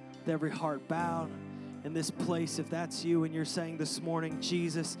closed, with every heart bowed, in this place, if that's you and you're saying this morning,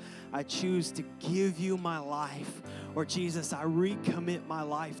 Jesus, I choose to give you my life, or Jesus, I recommit my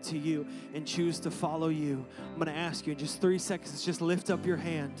life to you and choose to follow you, I'm going to ask you in just 3 seconds, just lift up your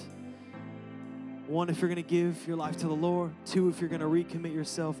hand. 1, if you're going to give your life to the Lord. 2, if you're going to recommit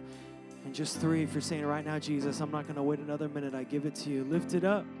yourself. And just 3, if you're saying right now, Jesus, I'm not going to wait another minute. I give it to you. Lift it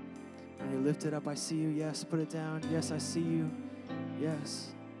up. When you lift it up, I see you. Yes, put it down. Yes, I see you. Yes.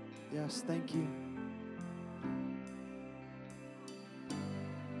 Yes, thank you.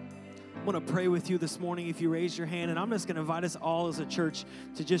 I'm going to pray with you this morning if you raise your hand, and I'm just going to invite us all as a church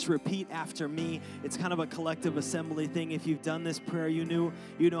to just repeat after me. It's kind of a collective assembly thing. If you've done this prayer, you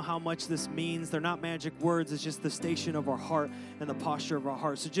know how much this means. They're not magic words. It's just the station of our heart and the posture of our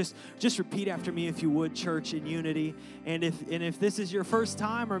heart. So just repeat after me if you would, church, in unity. And if this is your first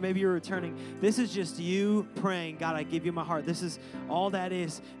time or maybe you're returning, this is just you praying, God, I give you my heart. This is all that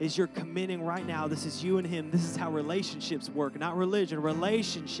is you're committing right now. This is you and him. This is how relationships work, not religion.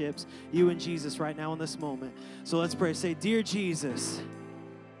 Relationships, you and Jesus right now in this moment. So let's pray. Say, dear Jesus,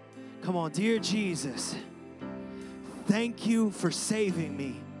 come on, dear Jesus, thank you for saving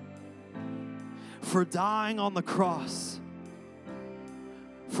me, for dying on the cross,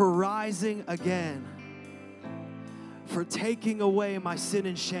 for rising again, for taking away my sin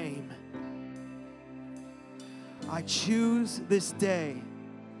and shame. I choose this day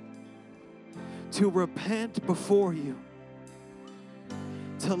to repent before you,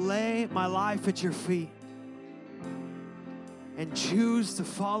 to lay my life at your feet and choose to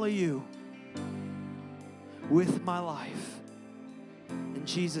follow you with my life. In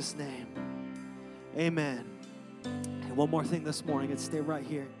Jesus' name, amen. And one more thing this morning, and stay right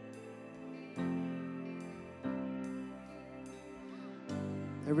here.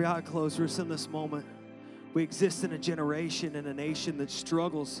 Every eye closed, we're in this moment. We exist in a generation and a nation that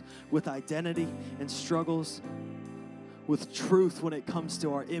struggles with identity and struggles with truth when it comes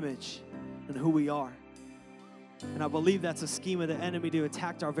to our image and who we are. And I believe that's a scheme of the enemy to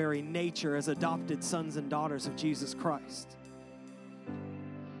attack our very nature as adopted sons and daughters of Jesus Christ.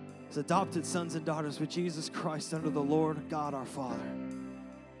 As adopted sons and daughters with Jesus Christ under the Lord God our Father.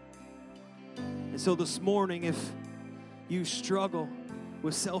 And so this morning, if you struggle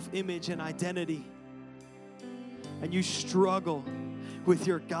with self-image and identity, and you struggle with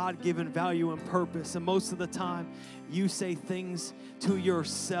your God-given value and purpose, and most of the time you say things to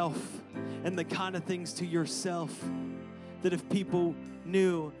yourself and the kind of things to yourself that if people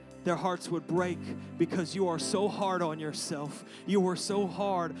knew, their hearts would break, because you are so hard on yourself. You are so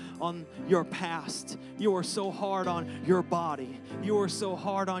hard on your past. You are so hard on your body. You are so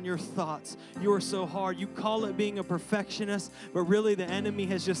hard on your thoughts. You are so hard. You call it being a perfectionist, but really the enemy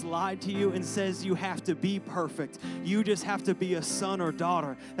has just lied to you and says you have to be perfect. You just have to be a son or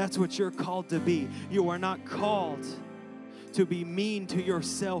daughter. That's what you're called to be. You are not called to be mean to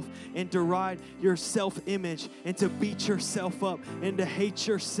yourself and deride your self-image and to beat yourself up and to hate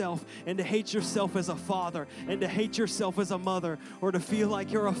yourself as a father and to hate yourself as a mother, or to feel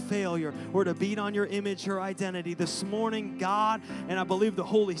like you're a failure, or to beat on your image or identity. This morning, God, and I believe the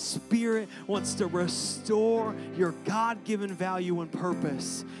Holy Spirit, wants to restore your God-given value and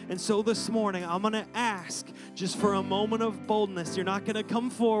purpose. And so this morning, I'm going to ask just for a moment of boldness. You're not going to come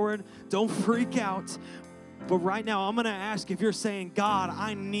forward. Don't freak out. But right now, I'm going to ask, if you're saying, God,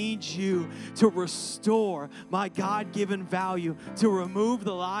 I need you to restore my God-given value, to remove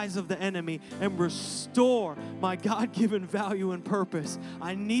the lies of the enemy and restore my God-given value and purpose.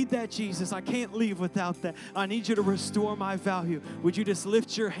 I need that, Jesus. I can't leave without that. I need you to restore my value. Would you just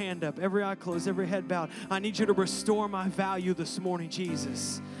lift your hand up, every eye closed, every head bowed? I need you to restore my value this morning,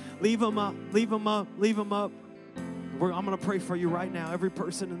 Jesus. Leave them up, leave them up, leave them up. I'm going to pray for you right now, every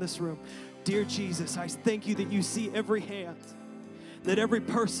person in this room. Dear Jesus, I thank you that you see every hand, that every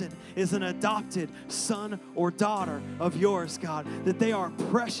person is an adopted son or daughter of yours, God, that they are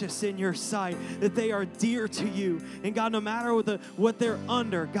precious in your sight, that they are dear to you. And God, no matter what they're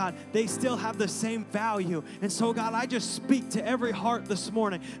under, God, they still have the same value. And so, God, I just speak to every heart this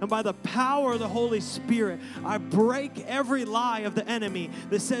morning, and by the power of the Holy Spirit, I break every lie of the enemy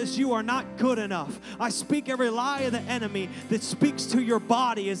that says you are not good enough. I speak every lie of the enemy that speaks to your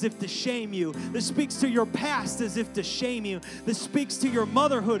body as if to shame you, that speaks to your past as if to shame you, that speaks to your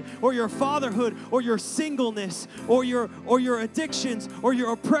motherhood or your fatherhood or your singleness or your addictions or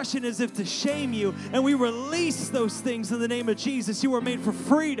your oppression as if to shame you. And we release those things in the name of Jesus. You are made for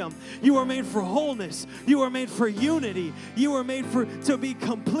freedom. You are made for wholeness. You are made for unity. You are made to be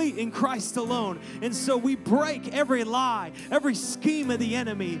complete in Christ alone. And so we break every lie, every scheme of the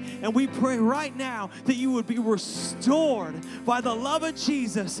enemy, and we pray right now that you would be restored by the love of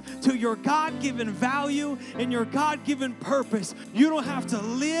Jesus to your God-given value and your God-given purpose. You don't have to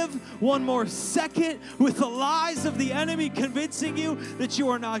live one more second with the lies of the enemy convincing you that you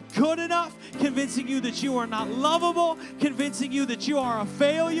are not good enough, convincing you that you are not lovable, convincing you that you are a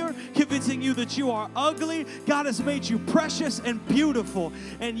failure, convincing you that you are ugly. God has made you precious and beautiful,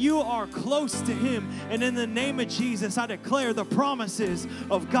 and you are close to Him. And in the name of Jesus, I declare the promises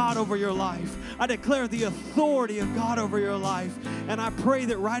of God over your life. I declare the authority of God over your life. And I pray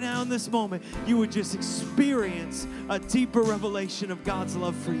that right now in this moment, you would just experience a deeper revelation of God's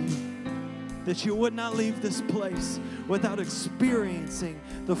love for you. That you would not leave this place without experiencing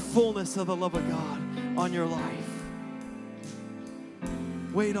the fullness of the love of God on your life.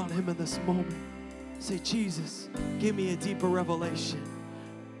 Wait on Him in this moment. Say, Jesus, give me a deeper revelation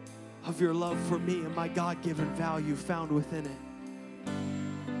of your love for me and my God-given value found within it.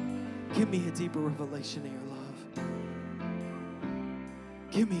 Give me a deeper revelation of your love.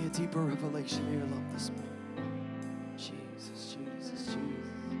 Give me a deeper revelation of your love this morning. Jesus, Jesus, Jesus.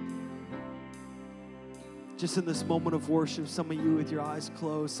 Just in this moment of worship, some of you with your eyes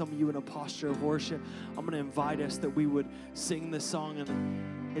closed, some of you in a posture of worship, I'm going to invite us that we would sing this song,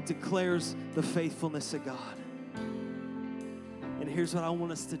 and it declares the faithfulness of God. And here's what I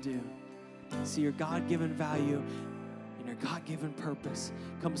want us to do. See, your God-given value and your God-given purpose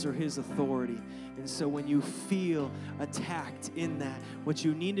comes through His authority. And so when you feel attacked in that, what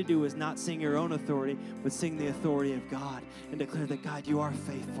you need to do is not sing your own authority, but sing the authority of God and declare that, God, you are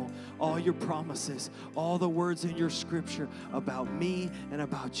faithful. All your promises, all the words in your scripture about me and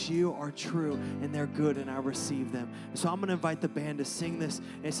about you are true, and they're good, and I receive them. So I'm going to invite the band to sing this.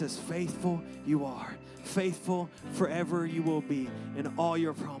 And it says, faithful you are. Faithful forever you will be, and all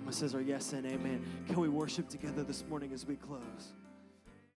your promises are yes and amen. Can we worship together this morning as we close?